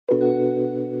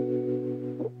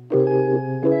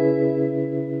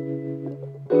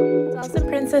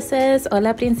princesses,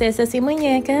 hola princesas y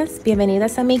muñecas,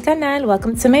 bienvenidas a mi canal.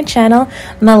 Welcome to my channel,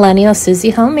 Millennial Susie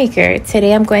Homemaker.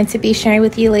 Today I'm going to be sharing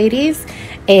with you ladies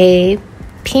a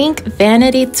pink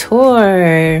vanity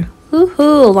tour.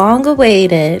 Woohoo, long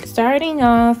awaited. Starting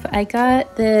off, I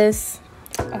got this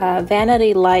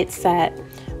vanity light set,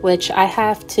 which I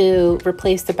have to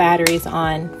replace the batteries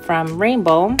on from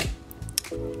Rainbow.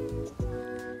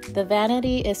 The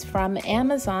vanity is from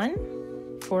Amazon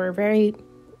for a very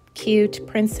cute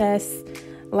princess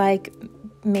like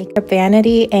makeup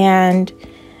vanity, and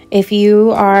if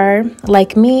you are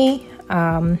like me,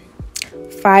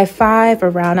 5'5",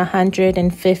 around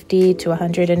 150 to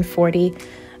 140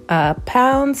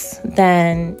 pounds,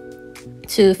 then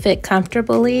to fit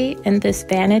comfortably in this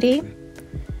vanity,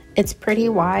 it's pretty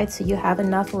wide so you have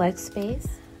enough leg space.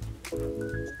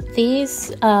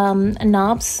 These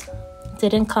knobs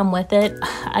didn't come with it.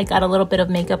 I got a little bit of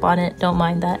makeup on it, don't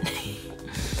mind that.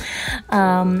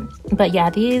 But yeah,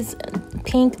 these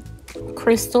pink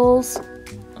crystals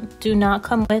do not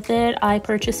come with it. I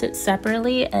purchased it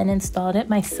separately and installed it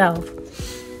myself. I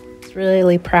was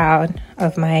really proud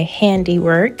of my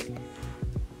handiwork.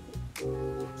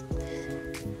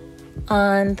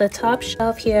 On the top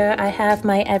shelf here, I have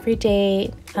my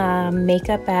everyday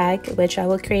makeup bag, which I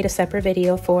will create a separate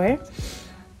video for.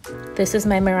 This is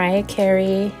my Mariah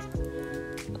Carey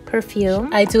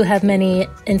perfume. I do have many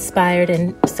inspired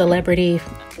and celebrity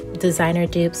designer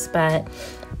dupes, but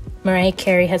Mariah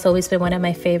Carey has always been one of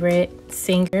my favorite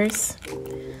singers,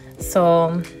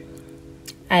 so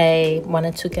I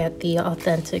wanted to get the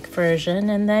authentic version.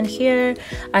 And then here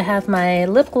I have my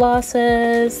lip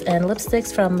glosses and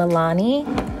lipsticks from Milani,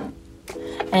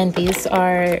 and these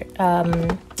are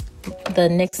the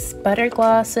NYX Butter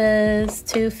Glosses,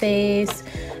 Too Faced,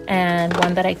 and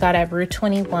one that I got at Rue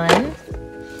 21.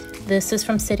 This is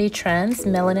from City Trends,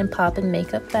 Melanin Poppin'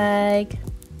 makeup bag.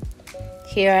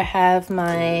 Here I have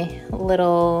my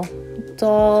little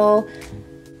doll,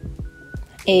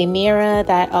 a mirror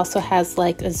that also has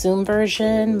like a zoom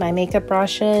version, my makeup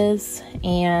brushes,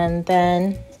 and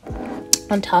then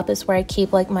on top is where I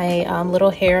keep like my little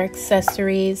hair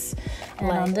accessories.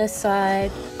 And on this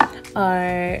side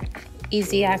are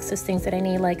easy access things that I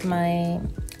need, like my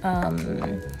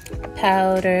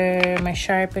powder, my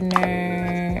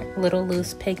sharpener, little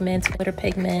loose pigments, glitter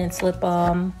pigments, lip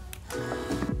balm.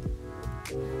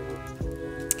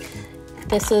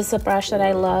 This is a brush that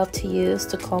I love to use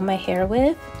to comb my hair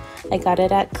with. I got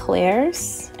it at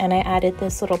Claire's, and I added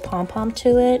this little pom-pom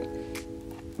to it.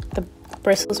 The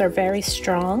bristles are very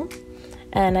strong,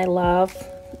 and I love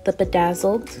the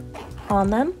bedazzled on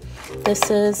them. This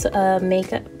is a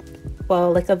makeup,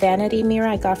 well, like a vanity mirror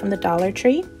I got from the Dollar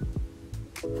Tree.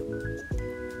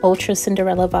 Ultra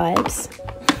Cinderella vibes.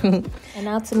 And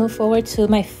now to move forward to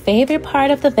my favorite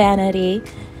part of the vanity,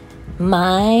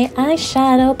 my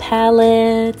eyeshadow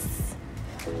palettes.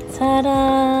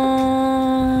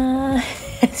 Ta-da!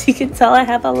 As you can tell, I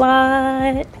have a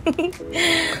lot.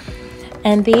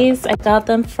 And these, I got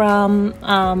them from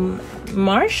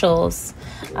Marshall's.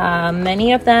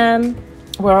 Many of them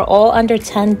were all under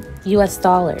 $10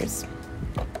 US.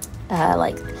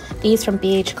 Like these from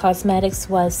BH Cosmetics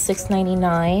was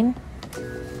 $6.99.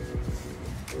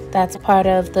 That's part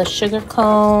of the sugar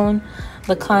cone,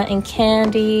 the cotton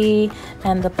candy,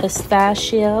 and the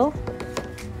pistachio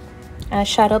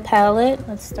eyeshadow palette.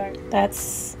 Let's start.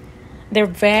 They're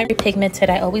very pigmented.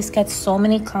 I always get so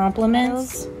many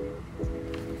compliments.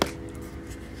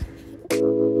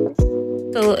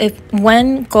 So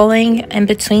when going in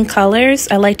between colors,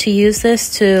 I like to use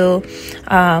this to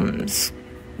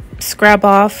scrub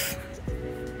off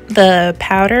the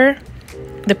powder,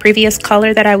 the previous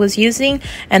color that I was using,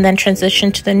 and then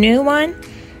transition to the new one.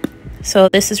 So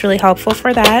this is really helpful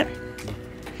for that.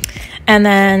 And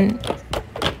then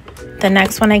the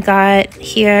next one I got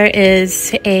here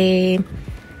is another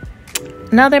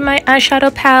my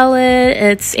eyeshadow palette.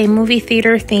 It's a movie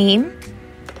theater theme.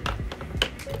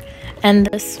 And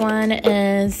this one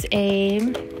is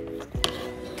a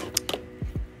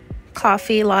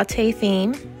coffee latte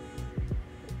theme.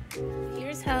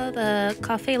 Here's how the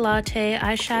coffee latte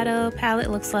eyeshadow palette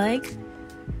looks like.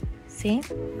 See?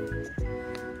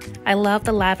 I love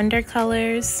the lavender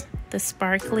colors, the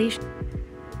sparkly,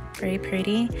 very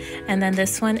pretty. And then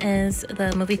this one is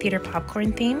the movie theater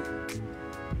popcorn theme.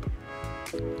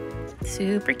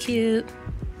 Super cute.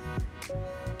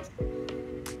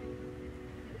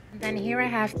 Then here I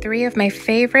have three of my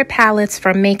favorite palettes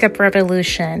from Makeup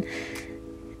Revolution.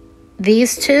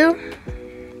 These two,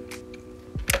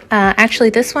 actually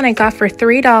this one I got for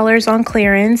 $3 on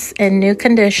clearance in new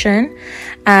condition,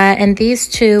 and these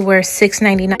two were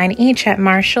 $6.99 each at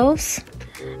Marshall's.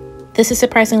 This is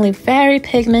surprisingly very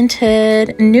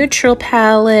pigmented, neutral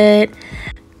palette.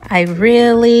 I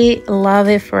really love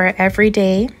it for every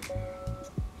day.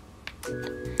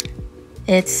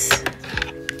 It's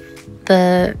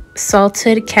the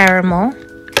salted caramel.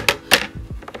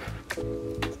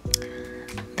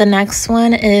 The next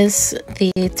one is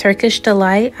the Turkish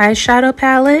Delight eyeshadow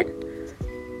palette.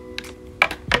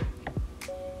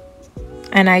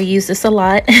 And I use this a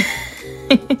lot.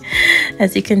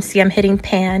 As you can see, I'm hitting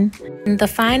pan. And the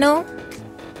final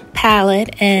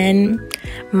palette in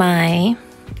my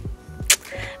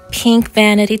pink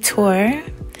vanity tour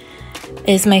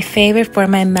is my favorite for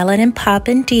my Melanin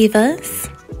Poppin' Divas,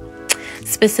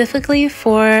 specifically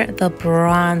for the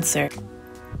bronzer.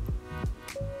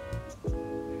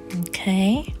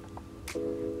 Okay,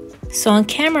 so on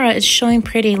camera it's showing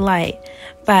pretty light,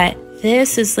 but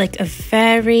this is like a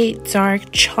very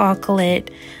dark chocolate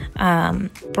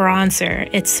bronzer.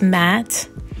 It's matte.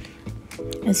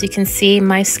 As you can see,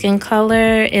 my skin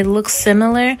color, it looks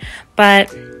similar,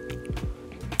 but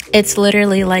it's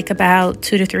literally like about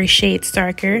 2 to 3 shades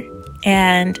darker,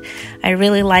 and I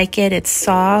really like it. It's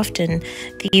soft, and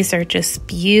these are just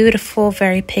beautiful,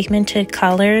 very pigmented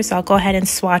colors. I'll go ahead and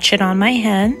swatch it on my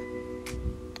hand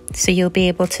so you'll be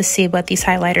able to see what these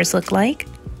highlighters look like.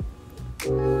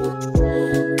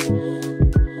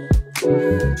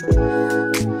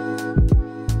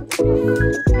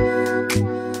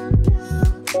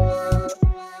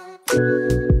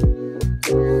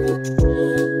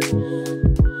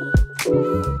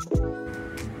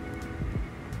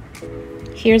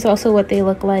 Here's also what they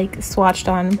look like swatched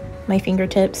on my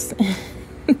fingertips.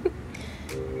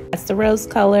 That's the rose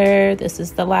color. This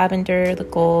is the lavender, the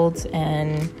gold,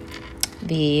 and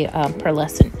the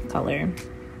pearlescent color.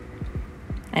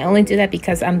 I only do that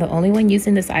because I'm the only one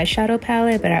using this eyeshadow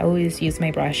palette, but I always use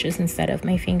my brushes instead of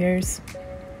my fingers.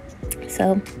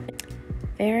 So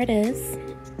there it is.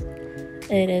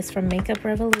 It is from Makeup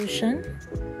Revolution.